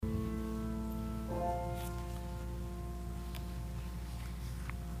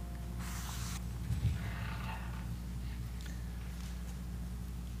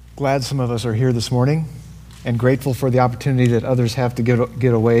Glad some of us are here this morning and grateful for the opportunity that others have to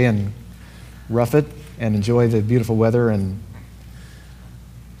get away and rough it and enjoy the beautiful weather and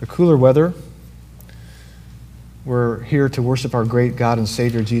the cooler weather. We're here to worship our great God and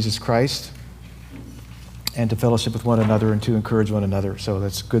Savior, Jesus Christ, and to fellowship with one another and to encourage one another. So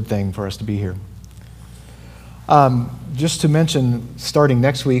that's a good thing for us to be here. Just to mention, starting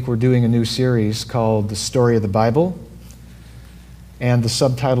next week, we're doing a new series called The Story of the Bible. And the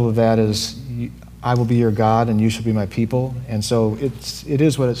subtitle of that is, I Will Be Your God and You Shall Be My People. And so it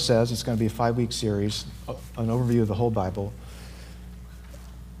is what it says. It's going to be a 5-week series, an overview of the whole Bible,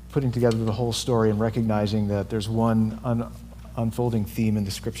 putting together the whole story and recognizing that there's one unfolding theme in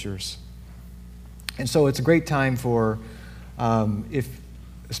the Scriptures. And so it's a great time for,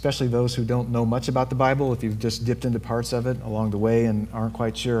 especially those who don't know much about the Bible, if you've just dipped into parts of it along the way and aren't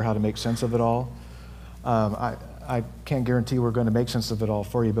quite sure how to make sense of it all. I can't guarantee we're going to make sense of it all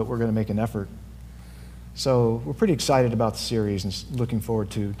for you, but we're going to make an effort. So we're pretty excited about the series and looking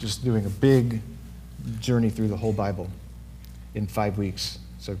forward to just doing a big journey through the whole Bible in 5 weeks.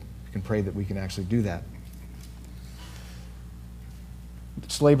 So you can pray that we can actually do that.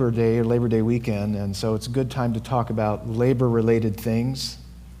 It's Labor Day or Labor Day weekend, and so it's a good time to talk about labor-related things.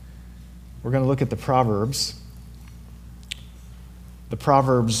 We're going to look at the Proverbs. The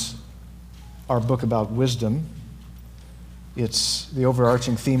Proverbs are a book about wisdom. It's the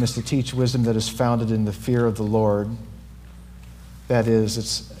overarching theme is to teach wisdom that is founded in the fear of the Lord. That is,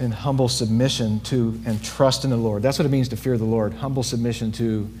 it's in humble submission to and trust in the Lord. That's what it means to fear the Lord, humble submission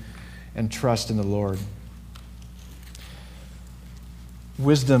to and trust in the Lord.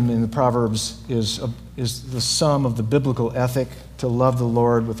 Wisdom in the Proverbs is the sum of the biblical ethic to love the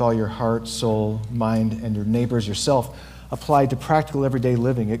Lord with all your heart, soul, mind, and your neighbors, yourself, applied to practical everyday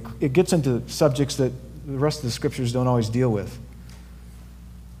living. It gets into subjects that the rest of the Scriptures don't always deal with.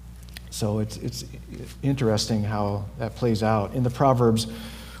 So it's interesting how that plays out. In the Proverbs,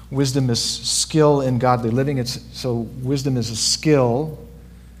 wisdom is skill in godly living. So wisdom is a skill,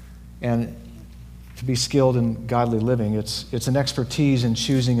 and to be skilled in godly living, it's an expertise in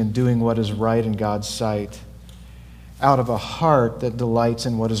choosing and doing what is right in God's sight, out of a heart that delights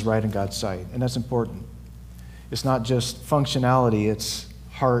in what is right in God's sight. And that's important. It's not just functionality, it's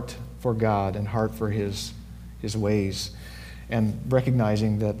heart for God and heart for His ways, and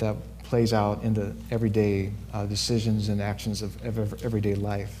recognizing that plays out into everyday decisions and actions of everyday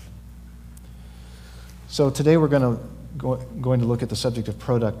life. So today we're going to look at the subject of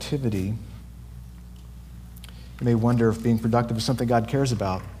productivity. You may wonder if being productive is something God cares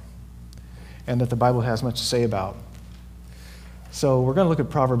about and that the Bible has much to say about. So we're going to look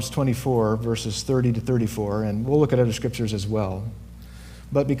at Proverbs 24, verses 30 to 34, and we'll look at other scriptures as well.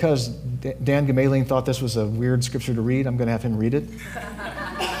 But because Dan Gamaliel thought this was a weird scripture to read, I'm going to have him read it.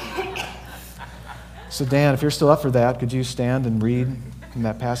 So Dan, if you're still up for that, could you stand and read from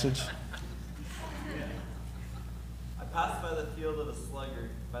that passage? I passed by the field of a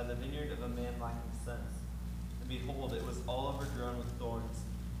sluggard, by the vineyard of a man lacking sense. And behold, it was all overgrown with thorns.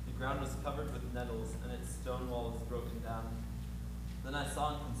 The ground was covered with nettles, and its stone wall was broken down. Then I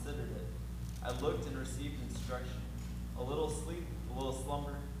saw and considered it. I looked and received instruction. A little sleep, a little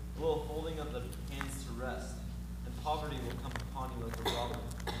slumber, a little folding of the hands to rest, and poverty will come upon you like a robber,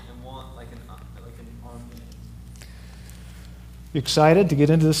 and want like an armed man. You excited to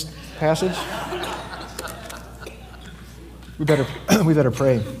get into this passage? We better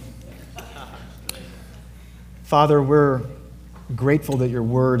pray. Father, we're grateful that your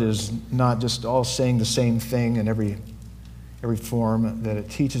word is not just all saying the same thing in every form, that it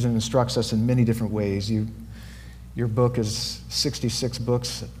teaches and instructs us in many different ways. Your book is 66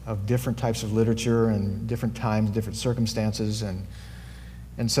 books of different types of literature and different times, different circumstances.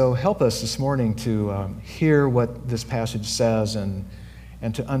 And so help us this morning to hear what this passage says and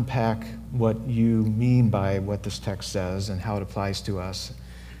to unpack what you mean by what this text says and how it applies to us.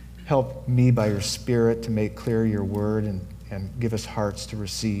 Help me by your Spirit to make clear your word and give us hearts to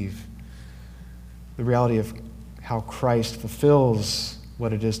receive the reality of how Christ fulfills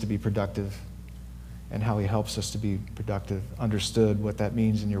what it is to be productive and how he helps us to be productive, understood what that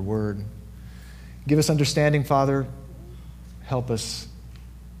means in your word. Give us understanding, Father. Help us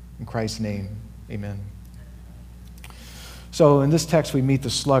in Christ's name. Amen. So in this text we meet the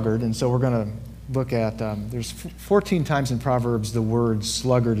sluggard, and so we're going to look at, there's 14 times in Proverbs the word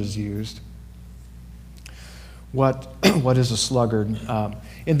sluggard is used. What is a sluggard?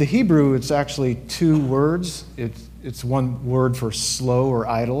 In the Hebrew, it's actually two words. It's one word for slow or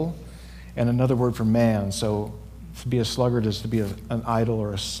idle, and another word for man. So to be a sluggard is to be an idle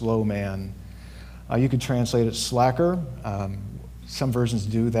or a slow man. You could translate it slacker. some versions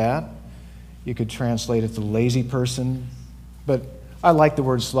do that. You could translate it to lazy person. But I like the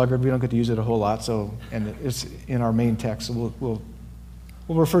word sluggard. We don't get to use it a whole lot, and it's in our main text. So we'll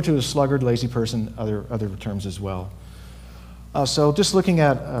refer to it as sluggard, lazy person, other terms as well. So just looking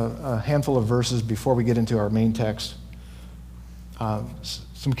at a handful of verses before we get into our main text,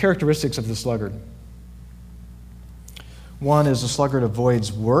 some characteristics of the sluggard. One is the sluggard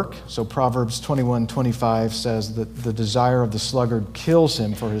avoids work. So Proverbs 21:25 says that the desire of the sluggard kills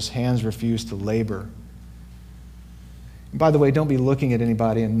him, for his hands refuse to labor. And by the way, don't be looking at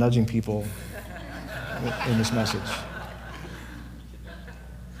anybody and nudging people in this message.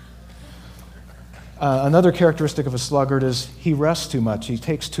 Another characteristic of a sluggard is he rests too much. He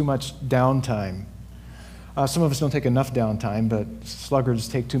takes too much downtime. Some of us don't take enough downtime, but sluggards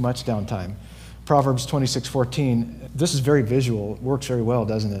take too much downtime. Proverbs 26:14, this is very visual. It works very well,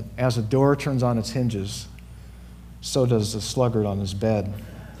 doesn't it? As a door turns on its hinges, so does the sluggard on his bed.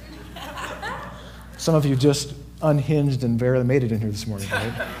 Some of you just unhinged and barely made it in here this morning,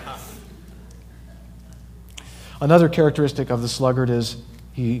 right? Another characteristic of the sluggard is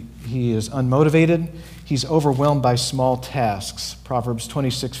he is unmotivated. He's overwhelmed by small tasks. Proverbs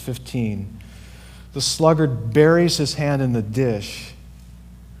 26:15. The sluggard buries his hand in the dish.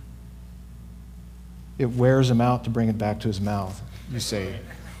 It wears him out to bring it back to his mouth. You say,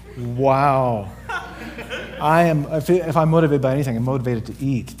 wow. If I'm motivated by anything, I'm motivated to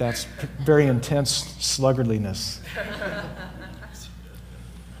eat. That's very intense sluggardliness.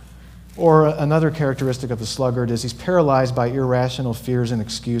 Or another characteristic of the sluggard is he's paralyzed by irrational fears and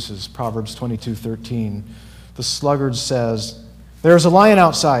excuses. Proverbs 22:13. The sluggard says, "There's a lion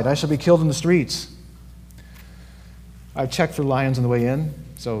outside. I shall be killed in the streets." I checked for lions on the way in,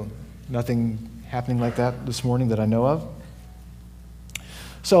 so nothing happening like that this morning that I know of.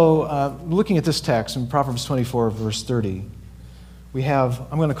 So looking at this text in Proverbs 24, verse 30, we have,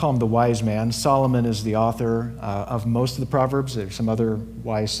 I'm going to call him the wise man. Solomon is the author of most of the Proverbs. There's some other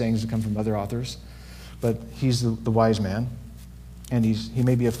wise sayings that come from other authors, but he's the wise man. And he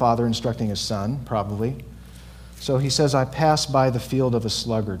may be a father instructing his son, probably. So he says, "I pass by the field of a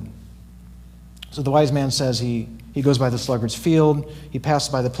sluggard." So the wise man says he goes by the sluggard's field. He passes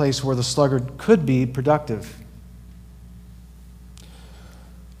by the place where the sluggard could be productive.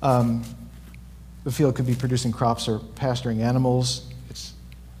 The field could be producing crops or pasturing animals.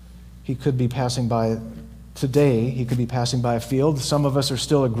 He could be passing by, today, he could be passing by a field. Some of us are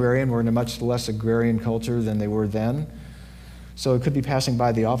still agrarian. We're in a much less agrarian culture than they were then. So it could be passing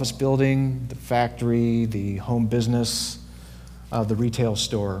by the office building, the factory, the home business, the retail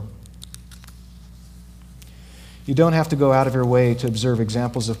store. You don't have to go out of your way to observe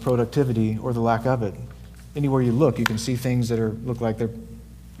examples of productivity or the lack of it. Anywhere you look, you can see things that look like they're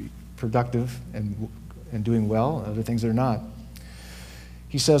productive and doing well, other things that are not.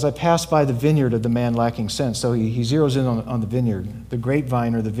 He says, "I passed by the vineyard of the man lacking sense." So he zeroes in on the vineyard. The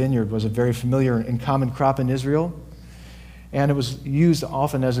grapevine or the vineyard was a very familiar and common crop in Israel, and it was used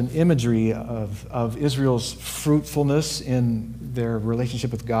often as an imagery of Israel's fruitfulness in their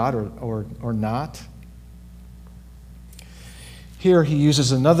relationship with God or not. Here he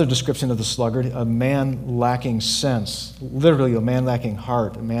uses another description of the sluggard, a man lacking sense, literally a man lacking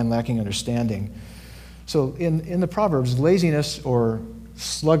heart, a man lacking understanding. So in the Proverbs, laziness or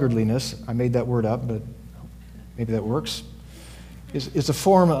sluggardliness, I made that word up, but maybe that works, is a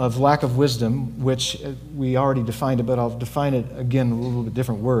form of lack of wisdom, which we already defined it, but I'll define it again in a little bit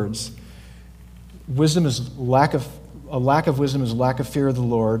different words. Wisdom is a lack of wisdom is lack of fear of the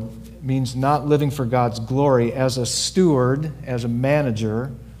Lord. Means not living for God's glory as a steward, as a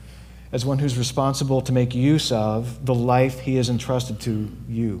manager, as one who's responsible to make use of the life he has entrusted to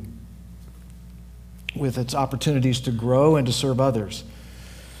you, with its opportunities to grow and to serve others.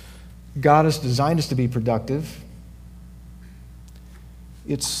 God has designed us to be productive.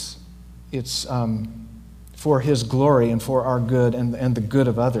 It's for His glory and for our good and the good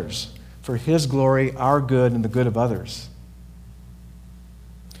of others. For His glory, our good, and the good of others.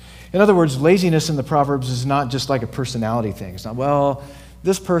 In other words, laziness in the Proverbs is not just like a personality thing. It's not, well,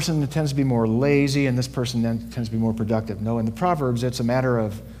 this person tends to be more lazy and this person then tends to be more productive. No, in the Proverbs, it's a matter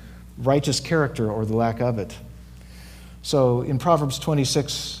of righteous character or the lack of it. So in Proverbs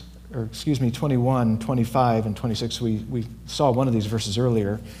 21, 25, and 26, we saw one of these verses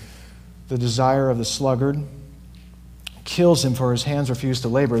earlier. The desire of the sluggard kills him, for his hands refuse to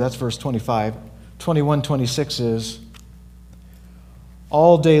labor. That's verse 25. 21:26 is,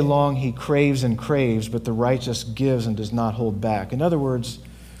 all day long he craves and craves, but the righteous gives and does not hold back. In other words,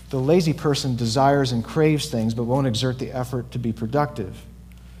 the lazy person desires and craves things, but won't exert the effort to be productive.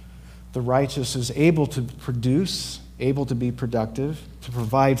 The righteous is able to produce, able to be productive, to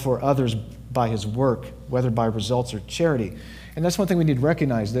provide for others by his work, whether by results or charity. And that's one thing we need to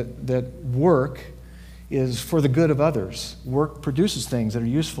recognize, that work is for the good of others. Work produces things that are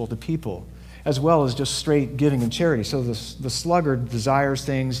useful to people, as well as just straight giving and charity. So the sluggard desires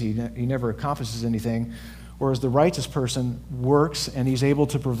things, he never accomplishes anything, whereas the righteous person works and he's able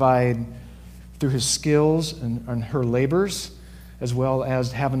to provide through his skills and her labors, as well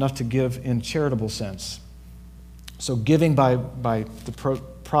as have enough to give in charitable sense. So giving by the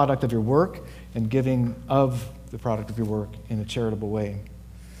product of your work and giving of the product of your work in a charitable way.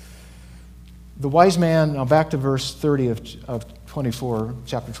 The wise man, now back to verse 30 of 24,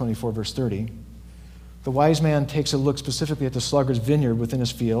 chapter 24, verse 30. The wise man takes a look specifically at the sluggard's vineyard within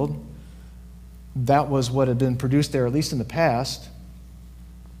his field. That was what had been produced there, at least in the past,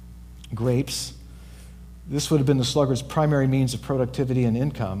 grapes. This would have been the sluggard's primary means of productivity and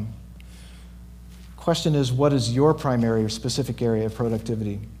income. Question is, what is your primary or specific area of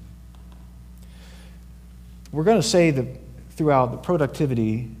productivity? We're going to say that throughout, the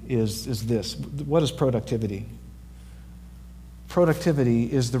productivity is this. What is productivity?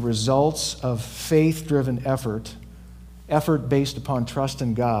 Productivity is the results of faith-driven effort based upon trust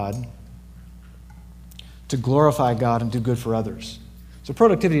in God to glorify God and do good for others. So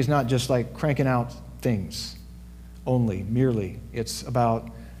productivity is not just like cranking out things only, merely. It's about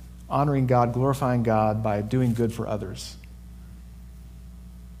honoring God, glorifying God by doing good for others.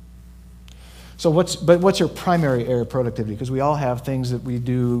 So what's your primary area of productivity? Because we all have things that we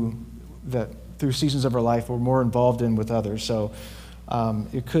do that through seasons of our life we're more involved in with others. So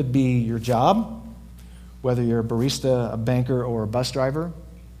it could be your job, whether you're a barista, a banker, or a bus driver,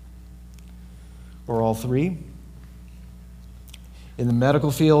 or all three. In the medical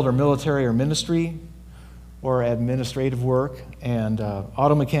field or military or ministry, or administrative work, and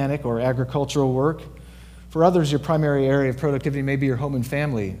auto mechanic or agricultural work. For others, your primary area of productivity may be your home and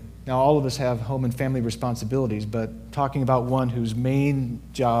family. Now, all of us have home and family responsibilities, but talking about one whose main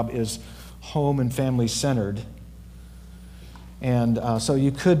job is home and family centered. And so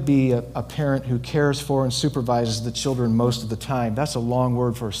you could be a parent who cares for and supervises the children most of the time. That's a long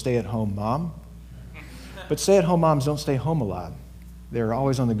word for a stay-at-home mom. But stay-at-home moms don't stay home a lot. They're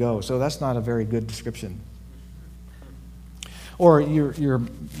always on the go, so that's not a very good description. Or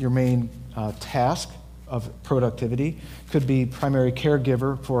your main task of productivity could be primary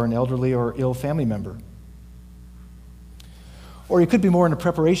caregiver for an elderly or ill family member. Or you could be more in the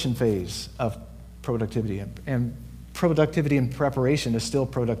preparation phase of productivity. And productivity and preparation is still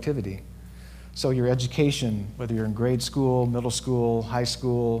productivity. So your education, whether you're in grade school, middle school, high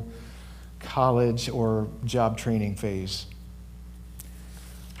school, college, or job training phase.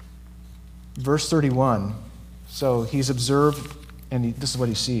 Verse 31, so he's observed, and this is what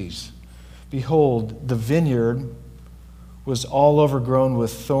he sees. Behold, the vineyard was all overgrown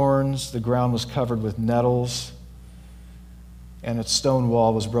with thorns, the ground was covered with nettles, and its stone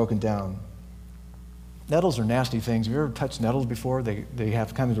wall was broken down. Nettles are nasty things. Have you ever touched nettles before? They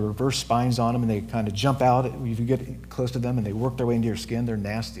have kind of the reverse spines on them, and they kind of jump out if you get close to them, and they work their way into your skin. They're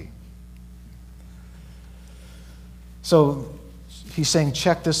nasty. So he's saying,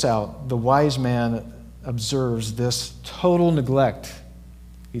 check this out. The wise man observes this total neglect.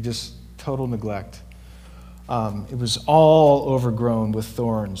 Total neglect. It was all overgrown with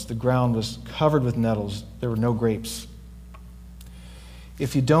thorns. The ground was covered with nettles. There were no grapes.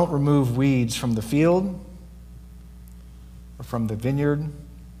 If you don't remove weeds from the field or from the vineyard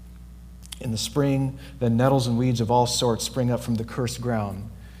in the spring, then nettles and weeds of all sorts spring up from the cursed ground.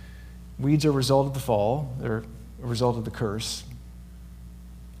 Weeds are a result of the fall. They're a result of the curse.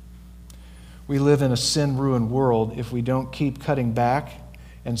 We live in a sin-ruined world. If we don't keep cutting back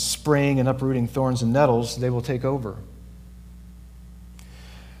and spraying and uprooting thorns and nettles, they will take over.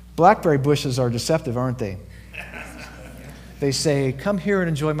 Blackberry bushes are deceptive, aren't they? They say, come here and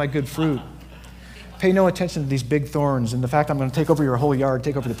enjoy my good fruit. Pay no attention to these big thorns and the fact I'm going to take over your whole yard,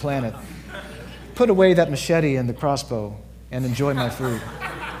 take over the planet. Put away that machete and the crossbow and enjoy my fruit.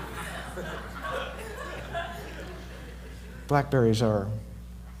 Blackberries are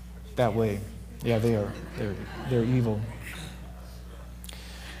that way. Yeah, they are. They're evil.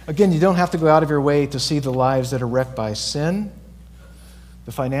 Again, you don't have to go out of your way to see the lives that are wrecked by sin,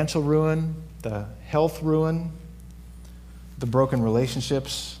 the financial ruin, the health ruin, the broken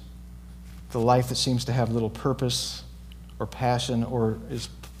relationships, the life that seems to have little purpose or passion or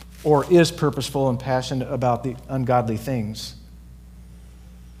is purposeful and passionate about the ungodly things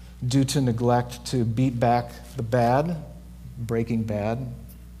due to neglect to beat back the bad, Breaking Bad,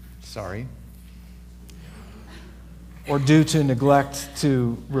 or due to neglect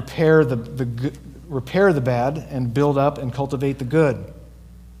to repair the repair the bad and build up and cultivate the good.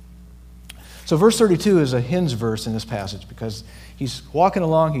 So verse 32 is a hinge verse in this passage because he's walking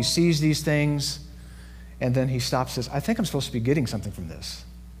along, he sees these things, and then he stops and says, I think I'm supposed to be getting something from this.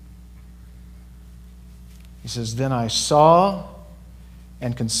 He says, then I saw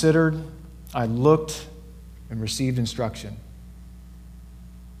and considered, I looked and received instruction.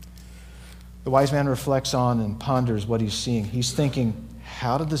 The wise man reflects on and ponders what he's seeing. He's thinking,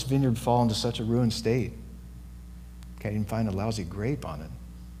 how did this vineyard fall into such a ruined state? Can't even find a lousy grape on it.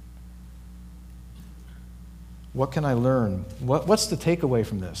 What can I learn? What's the takeaway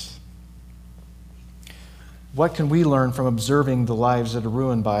from this? What can we learn from observing the lives that are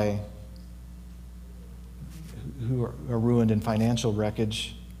ruined who are ruined in financial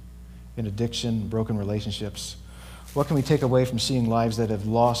wreckage, in addiction, broken relationships? What can we take away from seeing lives that have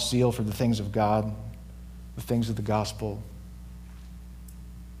lost zeal for the things of God, the things of the gospel,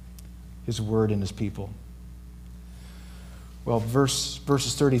 His word and His people? Well,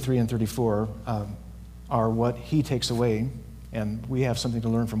 verses 33 and 34 are what he takes away, and we have something to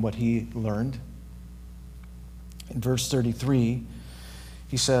learn from what he learned. In verse 33,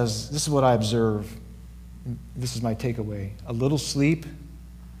 he says, this is what I observe. This is my takeaway. A little sleep,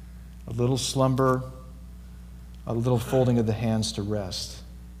 a little slumber, a little folding of the hands to rest.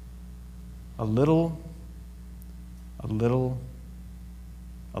 A little, a little,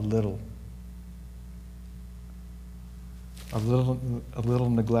 a little. A little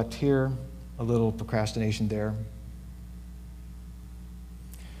neglect here, a little procrastination there.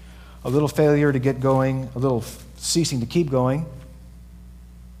 A little failure to get going, a little ceasing to keep going.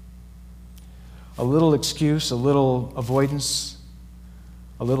 A little excuse, a little avoidance,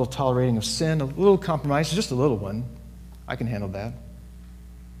 a little tolerating of sin, a little compromise, just a little one. I can handle that.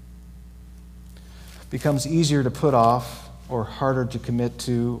 Becomes easier to put off or harder to commit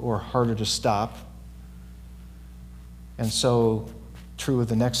to or harder to stop. And so true of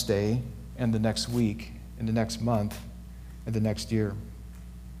the next day and the next week and the next month and the next year.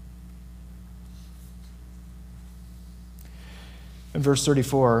 In verse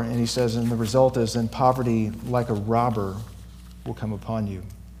 34, and he says, and the result is, then poverty like a robber will come upon you.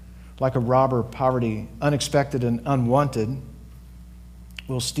 Like a robber, poverty, unexpected and unwanted,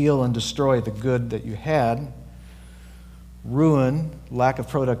 will steal and destroy the good that you had. Ruin, lack of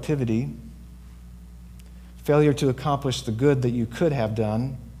productivity, failure to accomplish the good that you could have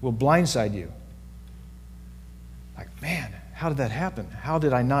done will blindside you. Like, man, how did that happen? How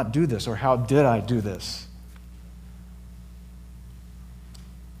did I not do this? Or how did I do this?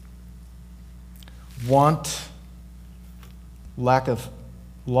 Want, lack of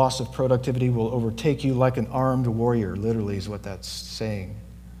loss of productivity will overtake you like an armed warrior, literally is what that's saying.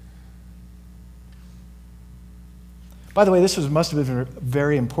 By the way, this must have been a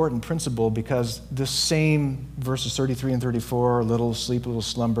very important principle because this same verses 33 and 34, little sleep, little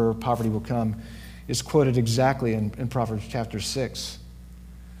slumber, poverty will come, is quoted exactly in Proverbs chapter 6.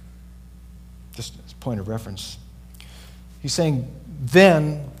 Just as a point of reference. He's saying,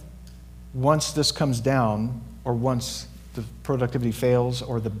 then, once this comes down, or once the productivity fails,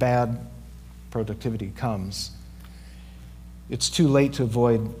 or the bad productivity comes, it's too late to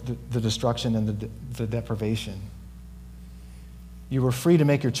avoid the destruction and the deprivation. You were free to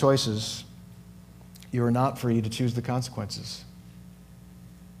make your choices. You are not free to choose the consequences.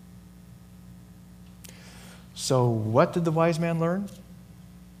 So what did the wise man learn?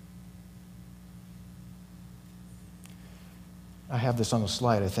 I have this on the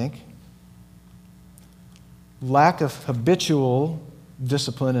slide, I think. Lack of habitual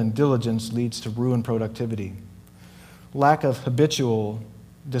discipline and diligence leads to ruined productivity. Lack of habitual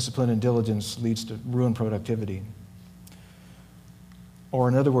discipline and diligence leads to ruined productivity. Or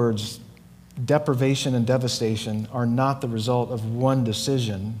in other words, deprivation and devastation are not the result of one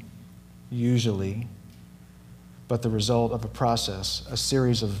decision, usually, but the result of a process, a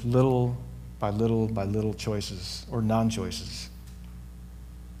series of little by little by little choices or non-choices.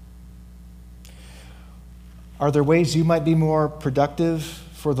 Are there ways you might be more productive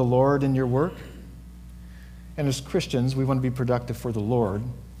for the Lord in your work? And as Christians, we want to be productive for the Lord.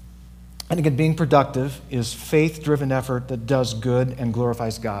 And again, being productive is faith-driven effort that does good and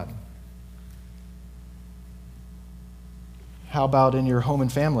glorifies God. How about in your home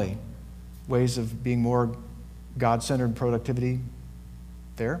and family? Ways of being more God-centered productivity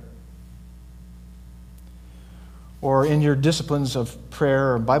there? Or in your disciplines of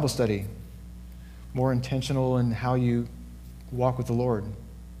prayer or Bible study? More intentional in how you walk with the Lord?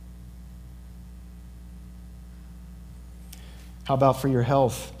 How about for your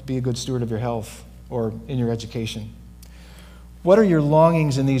health? Be a good steward of your health, or in your education. What are your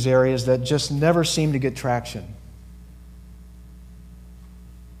longings in these areas that just never seem to get traction?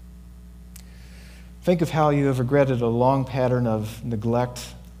 Think of how you have regretted a long pattern of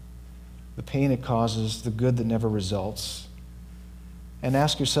neglect, the pain it causes, the good that never results. And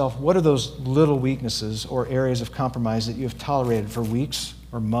ask yourself, what are those little weaknesses or areas of compromise that you have tolerated for weeks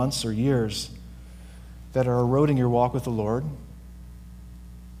or months or years that are eroding your walk with the Lord?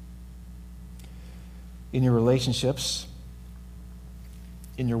 In your relationships,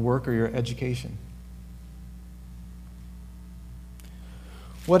 in your work or your education?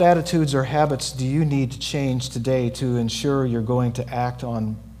 What attitudes or habits do you need to change today to ensure you're going to act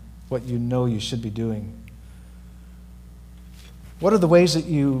on what you know you should be doing? What are the ways that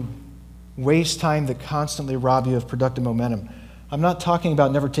you waste time that constantly rob you of productive momentum? I'm not talking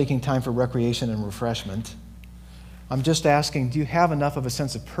about never taking time for recreation and refreshment. I'm just asking, do you have enough of a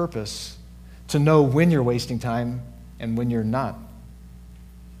sense of purpose to know when you're wasting time and when you're not?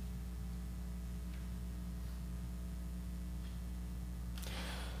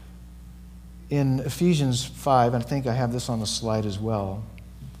 In Ephesians 5, and I think I have this on the slide as well,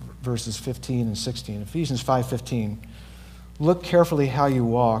 verses 15 and 16. Ephesians 5:15. Look carefully how you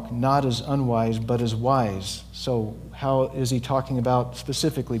walk, not as unwise, but as wise. So how is he talking about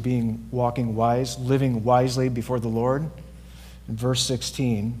specifically walking wise, living wisely before the Lord? In verse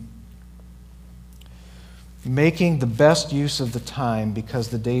 16, making the best use of the time because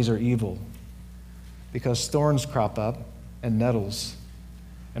the days are evil, because thorns crop up and nettles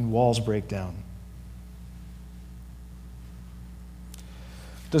and walls break down.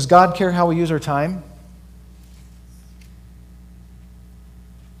 Does God care how we use our time?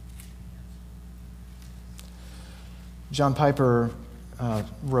 John Piper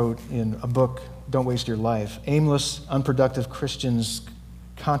wrote in a book, Don't Waste Your Life, aimless, unproductive Christians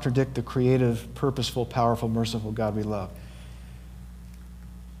contradict the creative, purposeful, powerful, merciful God we love.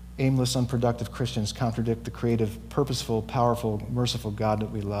 Aimless, unproductive Christians contradict the creative, purposeful, powerful, merciful God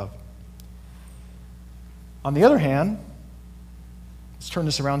that we love. On the other hand, let's turn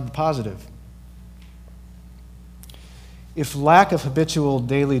this around to the positive. If lack of habitual,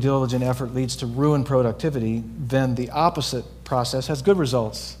 daily, diligent effort leads to ruined productivity, then the opposite process has good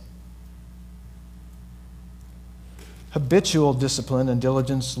results. Habitual discipline and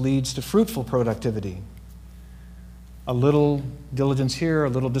diligence leads to fruitful productivity. A little diligence here, a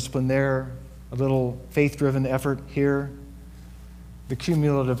little discipline there, a little faith-driven effort here. The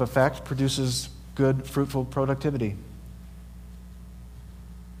cumulative effect produces good, fruitful productivity.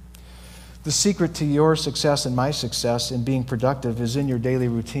 The secret to your success and my success in being productive is in your daily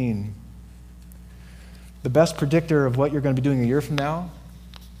routine. The best predictor of what you're going to be doing a year from now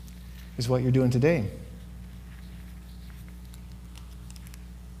is what you're doing today.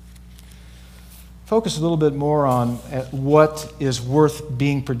 Focus a little bit more on what is worth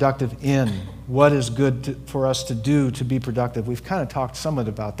being productive in. What is good for us to do to be productive? We've kind of talked somewhat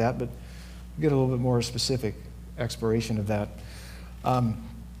about that, but we'll get a little bit more specific exploration of that.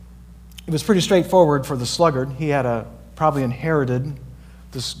 It was pretty straightforward for the sluggard. He had probably inherited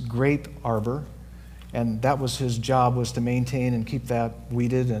this grape arbor, and that was his job, was to maintain and keep that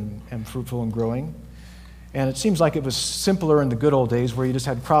weeded and fruitful and growing. And it seems like it was simpler in the good old days where you just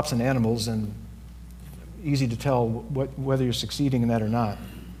had crops and animals and easy to tell whether you're succeeding in that or not.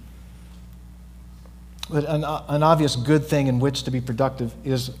 But an obvious good thing in which to be productive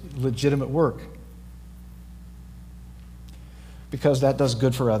is legitimate work, because that does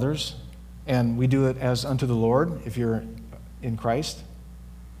good for others, and we do it as unto the Lord if you're in Christ.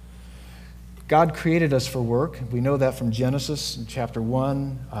 God created us for work. We know that from Genesis in chapter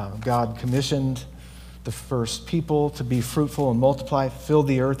 1. God commissioned the first people to be fruitful and multiply, fill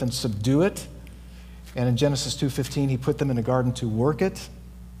the earth and subdue it. And in Genesis 2:15, he put them in a garden to work it.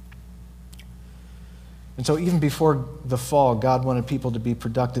 And so even before the fall, God wanted people to be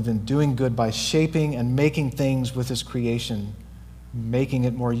productive in doing good by shaping and making things with his creation, making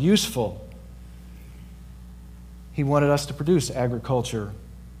it more useful. He wanted us to produce agriculture,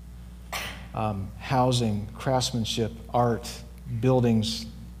 housing, craftsmanship, art, buildings,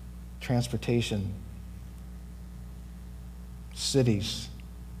 transportation, cities.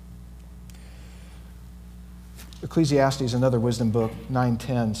 Ecclesiastes, another wisdom book,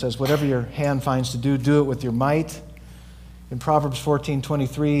 9:10, says, whatever your hand finds to do, do it with your might. In Proverbs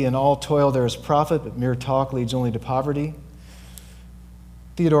 14:23, in all toil there is profit, but mere talk leads only to poverty.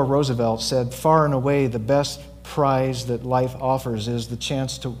 Theodore Roosevelt said, far and away the best prize that life offers is the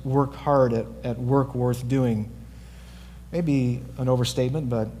chance to work hard at work worth doing. Maybe an overstatement,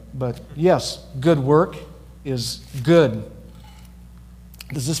 but yes, good work is good.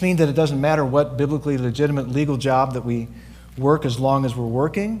 Does this mean that it doesn't matter what biblically legitimate legal job that we work as long as we're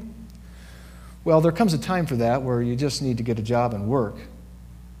working? Well, there comes a time for that where you just need to get a job and work.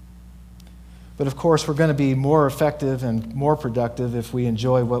 But of course, we're going to be more effective and more productive if we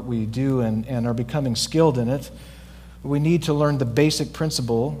enjoy what we do and are becoming skilled in it. We need to learn the basic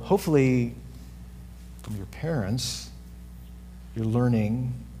principle, hopefully from your parents. You're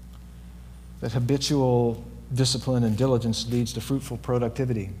learning that habitual discipline and diligence leads to fruitful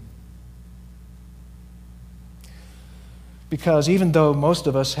productivity. Because even though most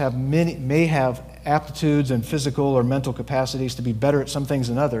of us may have aptitudes and physical or mental capacities to be better at some things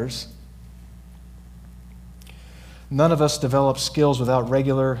than others, none of us develop skills without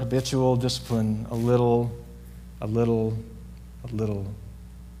regular, habitual discipline, a little.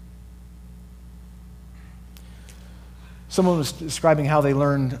 Someone was describing how they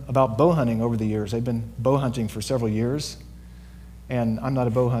learned about bow hunting over the years. They've been bow hunting for several years, and I'm not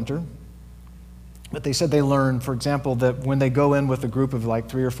a bow hunter. But they said they learned, for example, that when they go in with a group of like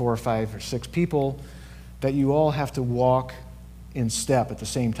 3 or 4 or 5 or 6 people, that you all have to walk in step at the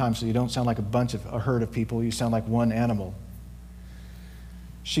same time so you don't sound like a herd of people, you sound like one animal.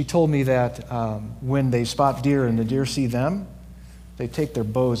 She told me that when they spot deer and the deer see them, they take their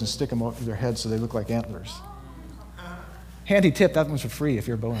bows and stick them over their heads so they look like antlers. Handy tip, that one's for free if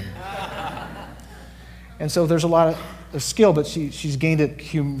you're a bow hunter. And so there's a lot of skill, but she's gained it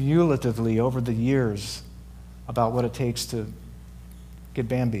cumulatively over the years about what it takes to get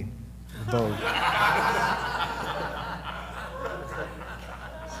Bambi, the bow.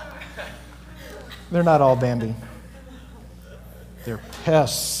 They're not all Bambi. They're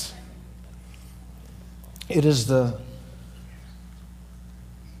pests. It is the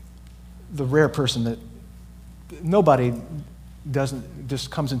rare person that nobody just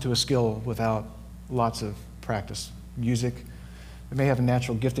comes into a skill without lots of practice. Music, they may have a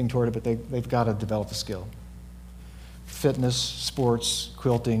natural gifting toward it, but they've got to develop a skill. Fitness, sports,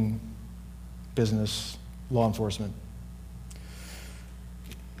 quilting, business, law enforcement.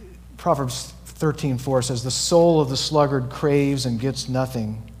 Proverbs 13:4 says, "The soul of the sluggard craves and gets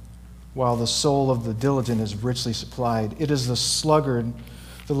nothing, while the soul of the diligent is richly supplied." It is the sluggard,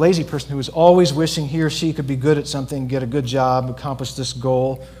 the lazy person who is always wishing he or she could be good at something, get a good job, accomplish this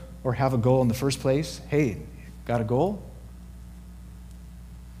goal, or have a goal in the first place. Hey, got a goal?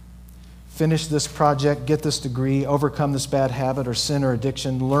 Finish this project, get this degree, overcome this bad habit or sin or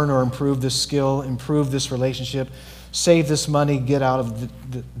addiction, learn or improve this skill, improve this relationship, save this money, get out of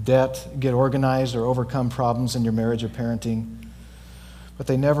the debt, get organized or overcome problems in your marriage or parenting. But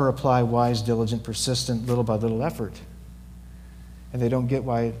they never apply wise, diligent, persistent, little by little effort. And they don't get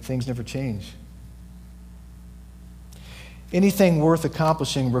why things never change. Anything worth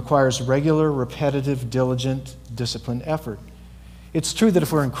accomplishing requires regular, repetitive, diligent, disciplined effort. It's true that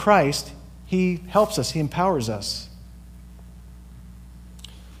if we're in Christ, He helps us, He empowers us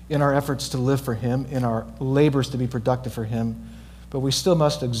in our efforts to live for Him, in our labors to be productive for Him, but we still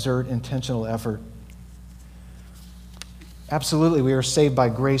must exert intentional effort. Absolutely, we are saved by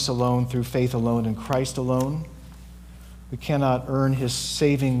grace alone, through faith alone, in Christ alone. We cannot earn His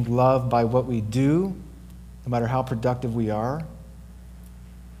saving love by what we do, no matter how productive we are.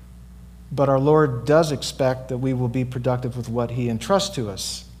 But our Lord does expect that we will be productive with what He entrusts to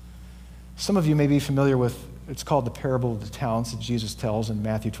us. Some of you may be familiar with, it's called the parable of the talents that Jesus tells in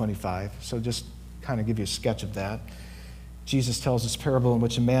Matthew 25. So just kind of give you a sketch of that. Jesus tells this parable in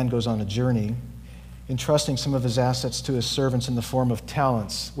which a man goes on a journey, entrusting some of his assets to his servants in the form of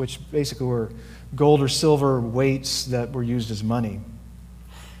talents, which basically were gold or silver weights that were used as money.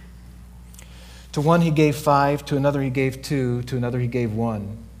 To one he gave 5, to another he gave 2, to another he gave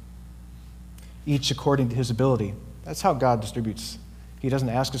 1, each according to his ability. That's how God distributes. He doesn't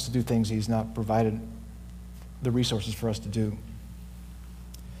ask us to do things He's not provided the resources for us to do.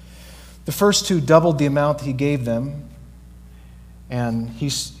 The first 2 doubled the amount He gave them, and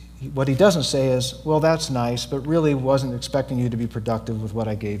what He doesn't say is, well, that's nice, but really wasn't expecting you to be productive with what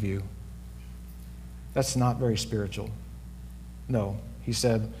I gave you. That's not very spiritual. No, He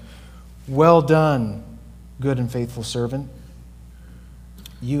said, well done, good and faithful servant.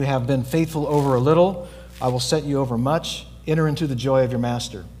 You have been faithful over a little. I will set you over much. Enter into the joy of your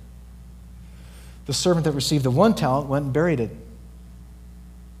master. The servant that received the 1 talent went and buried it.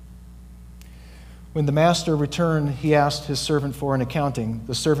 When the master returned, he asked his servant for an accounting.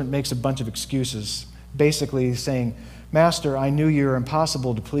 The servant makes a bunch of excuses, basically saying, Master, I knew you're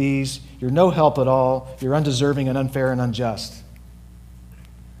impossible to please. You're no help at all. You're undeserving and unfair and unjust.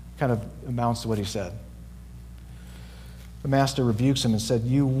 Kind of amounts to what he said. The master rebukes him and said,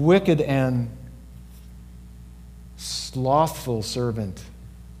 you wicked and slothful servant,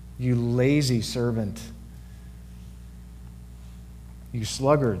 you lazy servant. you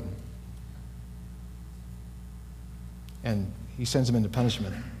sluggard. And he sends him into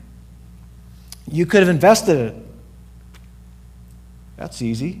punishment. You could have invested it. That's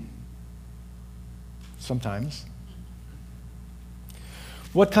easy. Sometimes.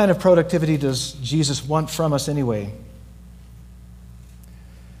 What kind of productivity does Jesus want from us anyway?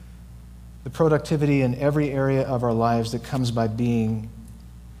 The productivity in every area of our lives that comes by being,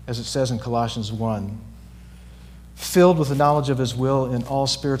 as it says in Colossians 1, filled with the knowledge of his will in all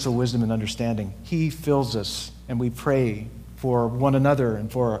spiritual wisdom and understanding. He fills us, and we pray for one another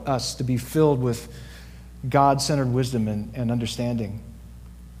and for us to be filled with God-centered wisdom and understanding.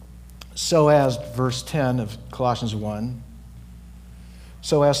 So as, verse 10 of Colossians 1,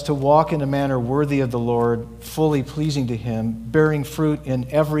 so as to walk in a manner worthy of the Lord, fully pleasing to him, bearing fruit in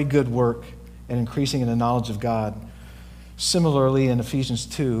every good work and increasing in the knowledge of God. Similarly, in Ephesians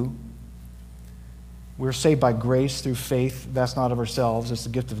 2, we're saved by grace through faith. That's not of ourselves. It's the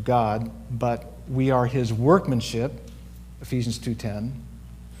gift of God. But we are his workmanship, Ephesians 2:10,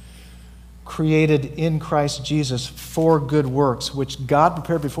 created in Christ Jesus for good works, which God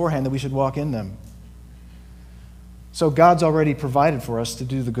prepared beforehand that we should walk in them. So God's already provided for us to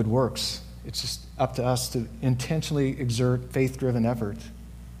do the good works. It's just up to us to intentionally exert faith-driven effort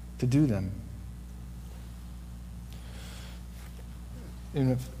to do them.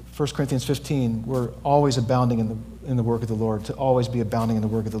 In 1 Corinthians 15, we're always abounding in the work of the Lord, to always be abounding in the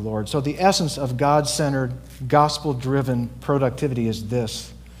work of the Lord. So the essence of God-centered, gospel-driven productivity is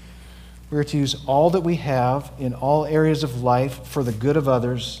this. We're to use all that we have in all areas of life for the good of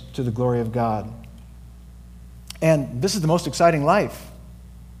others, to the glory of God. And this is the most exciting life.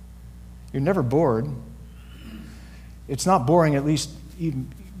 You're never bored. It's not boring, at least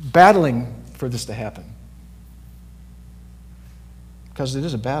even battling for this to happen. Because it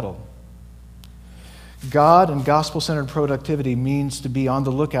is a battle. God and gospel-centered productivity means to be on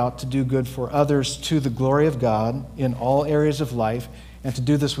the lookout to do good for others to the glory of God in all areas of life, and to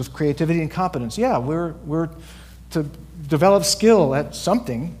do this with creativity and competence. Yeah, we're to develop skill at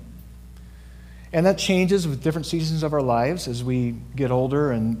something. And that changes with different seasons of our lives as we get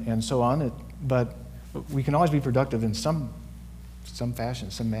older and so on. But we can always be productive in some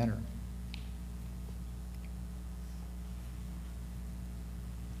fashion, some manner.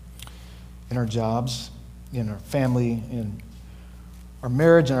 In our jobs, in our family, in our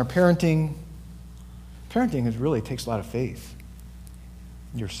marriage, and our parenting. Parenting really takes a lot of faith.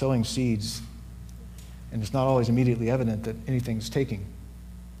 You're sowing seeds, and it's not always immediately evident that anything's taking.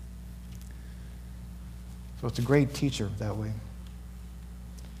 So it's a great teacher that way.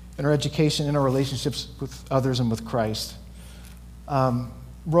 In our education, in our relationships with others and with Christ.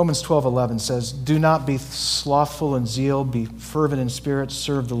 Romans 12:11 says, "Do not be slothful in zeal, be fervent in spirit,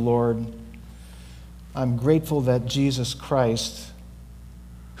 serve the Lord." I'm grateful that Jesus Christ,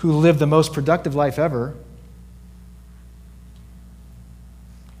 who lived the most productive life ever,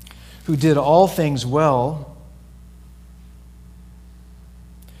 who did all things well,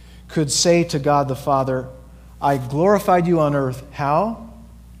 could say to God the Father, "I glorified you on earth." How?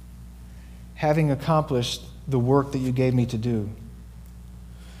 Having accomplished the work that you gave me to do.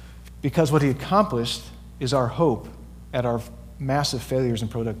 Because what he accomplished is our hope at our massive failures in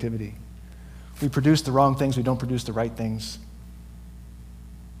productivity. We produce the wrong things, we don't produce the right things.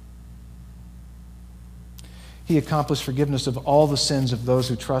 He accomplished forgiveness of all the sins of those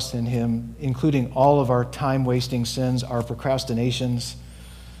who trust in him, including all of our time-wasting sins, our procrastinations,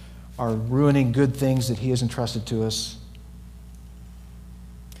 our ruining good things that he has entrusted to us.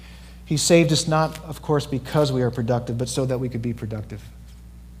 He saved us not, of course, because we are productive, but so that we could be productive.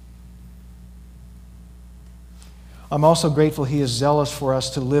 I'm also grateful he is zealous for us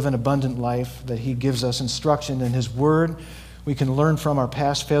to live an abundant life, that he gives us instruction in his word. We can learn from our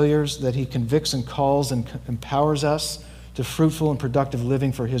past failures, that he convicts and calls and empowers us to fruitful and productive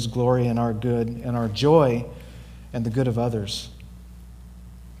living for his glory and our good and our joy and the good of others.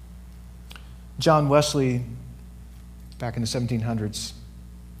 John Wesley, back in the 1700s,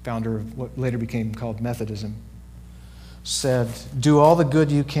 founder of what later became called Methodism, said, "Do all the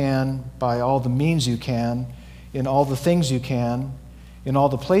good you can by all the means you can, in all the things you can, in all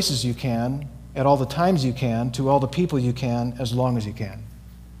the places you can, at all the times you can, to all the people you can, as long as you can."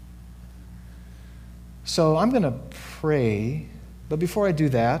 So I'm going to pray, but before I do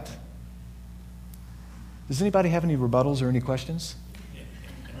that, does anybody have any rebuttals or any questions?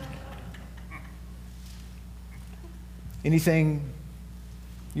 Anything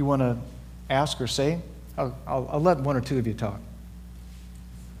you want to ask or say? I'll let one or two of you talk.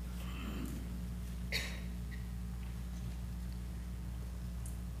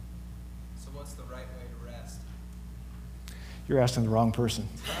 You're asking the wrong person.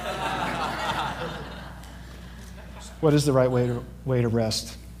 What is the right way to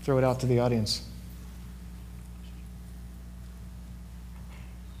rest? Throw it out to the audience.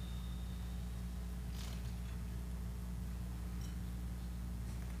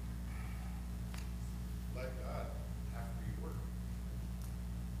 Let God after you work.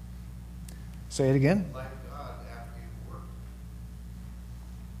 Say it again. Let God after you work.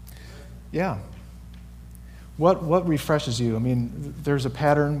 Yeah. What refreshes you? I mean, there's a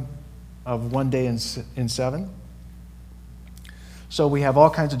pattern of one day in 7. So we have all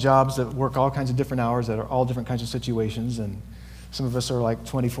kinds of jobs that work all kinds of different hours that are all different kinds of situations, and some of us are like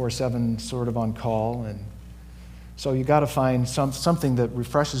 24/7 sort of on call, and so you got to find something that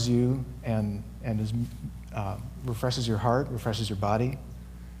refreshes you and refreshes your heart, refreshes your body.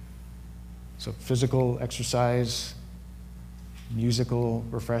 So physical exercise, musical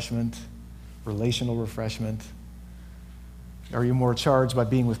refreshment, relational refreshment. Are you more charged by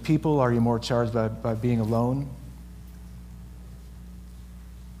being with people? Are you more charged by being alone?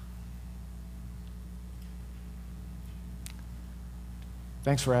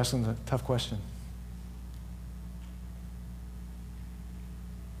 Thanks for asking the tough question.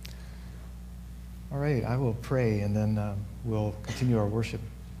 All right, I will pray, and then we'll continue our worship.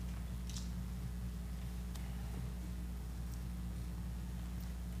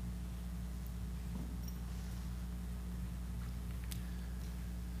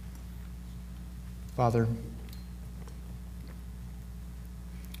 Father,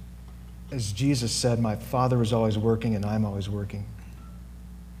 as Jesus said, my Father is always working and I'm always working.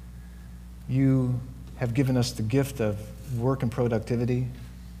 You have given us the gift of work and productivity,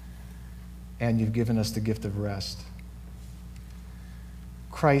 and you've given us the gift of rest.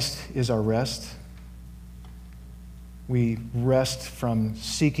 Christ is our rest. We rest from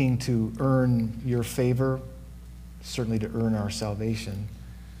seeking to earn your favor, certainly to earn our salvation,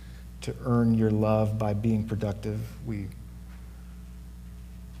 to earn your love by being productive. We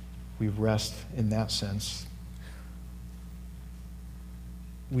rest in that sense.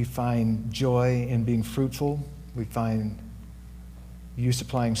 We find joy in being fruitful. We find you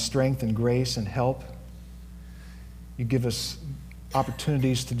supplying strength and grace and help. You give us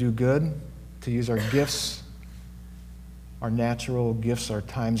opportunities to do good, to use our gifts, our natural gifts, our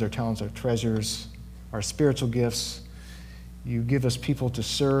times, our talents, our treasures, our spiritual gifts. You give us people to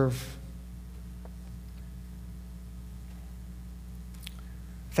serve.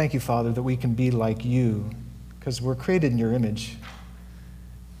 Thank you, Father, that we can be like you, because we're created in your image.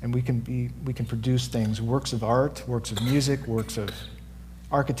 And we can produce things, works of art, works of music, works of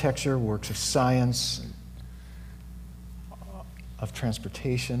architecture, works of science, of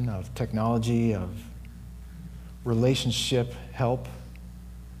transportation, of technology, of relationship help.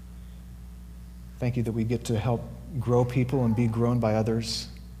 Thank you that we get to help grow people and be grown by others.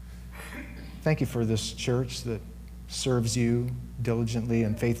 Thank you for this church that serves you diligently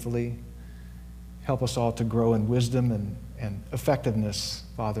and faithfully. Help us all to grow in wisdom and effectiveness,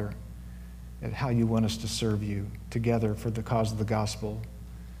 Father, at how you want us to serve you together for the cause of the gospel,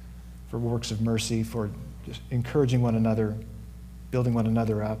 for works of mercy, for just encouraging one another, building one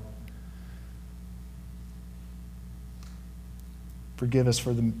another up. Forgive us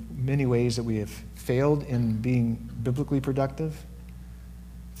for the many ways that we have failed in being biblically productive.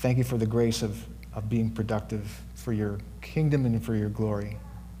 Thank you for the grace of being productive for your kingdom and for your glory.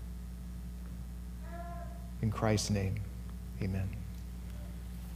 In Christ's name, amen.